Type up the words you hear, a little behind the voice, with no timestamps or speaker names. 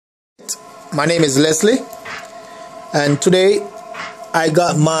My name is Leslie, and today I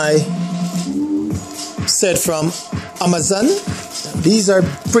got my set from Amazon. These are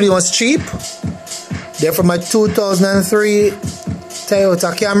pretty much cheap. They're from my 2003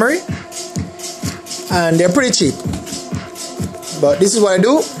 Toyota Camry, and they're pretty cheap. But this is what I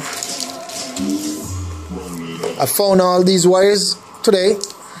do. I found all these wires today.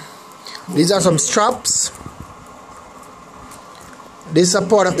 These are some straps. This is a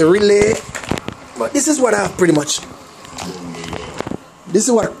part of the relay. But this is what I have pretty much. This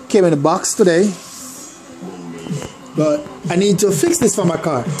is what came in the box today. But I need to fix this for my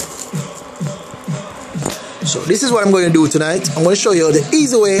car. So this is what I'm going to do tonight. I'm going to show you the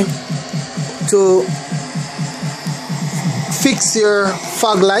easy way to fix your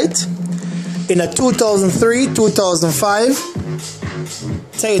fog light in a 2003-2005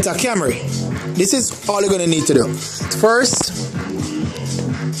 Toyota Camry. This is all you're going to need to do. First,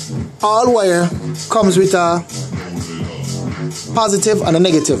 all wire comes with a positive and a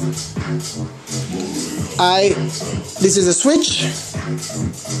negative. This is a switch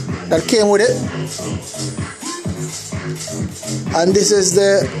that came with it, and this is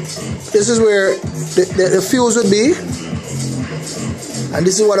where the fuse would be, and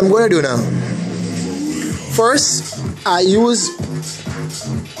this is what I'm going to do now. First, I use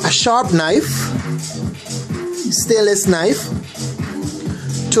a sharp knife, stainless knife,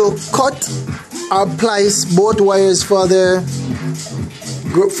 to cut or plice both wires for the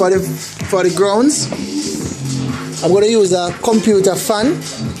grounds. I'm going to use a computer fan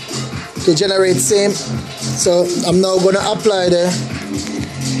to generate same. So I'm now going to apply the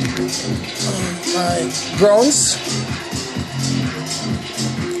grounds.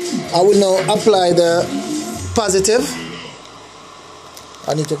 I will now apply the positive.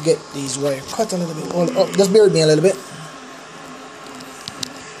 I need to get these wires cut a little bit. Oh, just bear with me a little bit.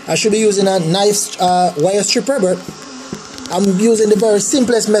 I should be using a knife wire stripper, but I'm using the very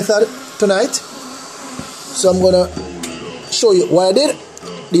simplest method tonight. So I'm gonna show you what I did.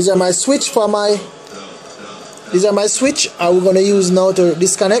 These are my switch I'm gonna use now to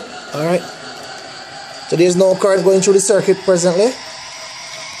disconnect. Alright. So there's no current going through the circuit presently.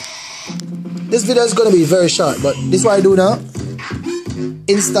 This video is gonna be very short, but this is what I do now.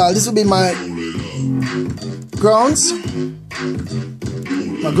 Install. This will be my grounds.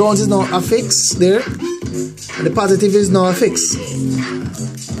 My grounds is now affixed there, and the positive is now affixed.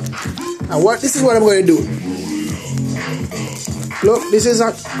 And this is what I'm going to do. Look, this is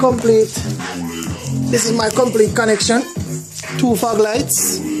my complete connection. 2 fog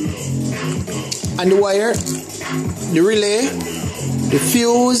lights, and the wire, the relay, the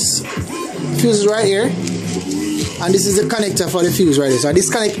fuse is right here, and this is the connector for the fuse right here. So I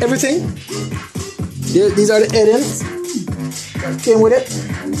disconnect everything. These are the headings that came with it.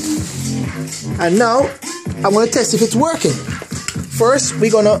 And now I'm going to test if it's working. First,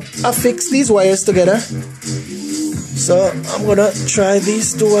 we're going to affix these wires together. So I'm going to try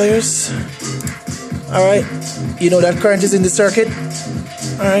these 2 wires. Alright, you know that current is in the circuit.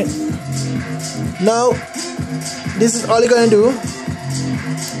 Alright, now this is all you're going to do.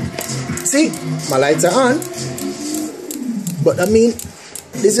 See, my lights are on. But I mean,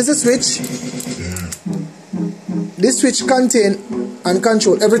 this is a switch. This switch contains and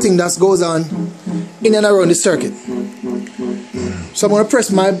control everything that goes on in and around the circuit. So I'm going to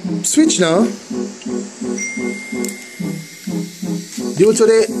press my switch now. Due to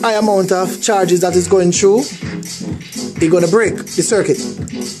the high amount of charges that is going through, it's going to break the circuit.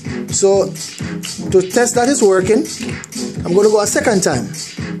 So to test that it's working, I'm going to go a second time.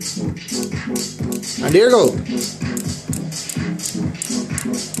 And there you go.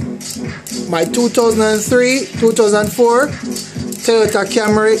 My 2003-2004 Toyota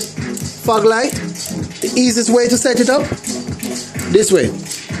Camry fog light. The easiest way to set it up, this way.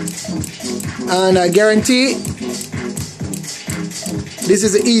 And I guarantee this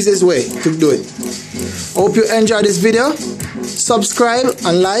is the easiest way to do it. Hope you enjoyed this video. Subscribe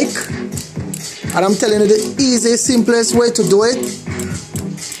and like. And I'm telling you the easiest, simplest way to do it.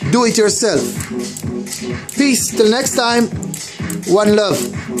 Do it yourself. Peace. Till next time. One love.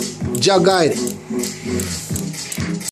 Jah guide.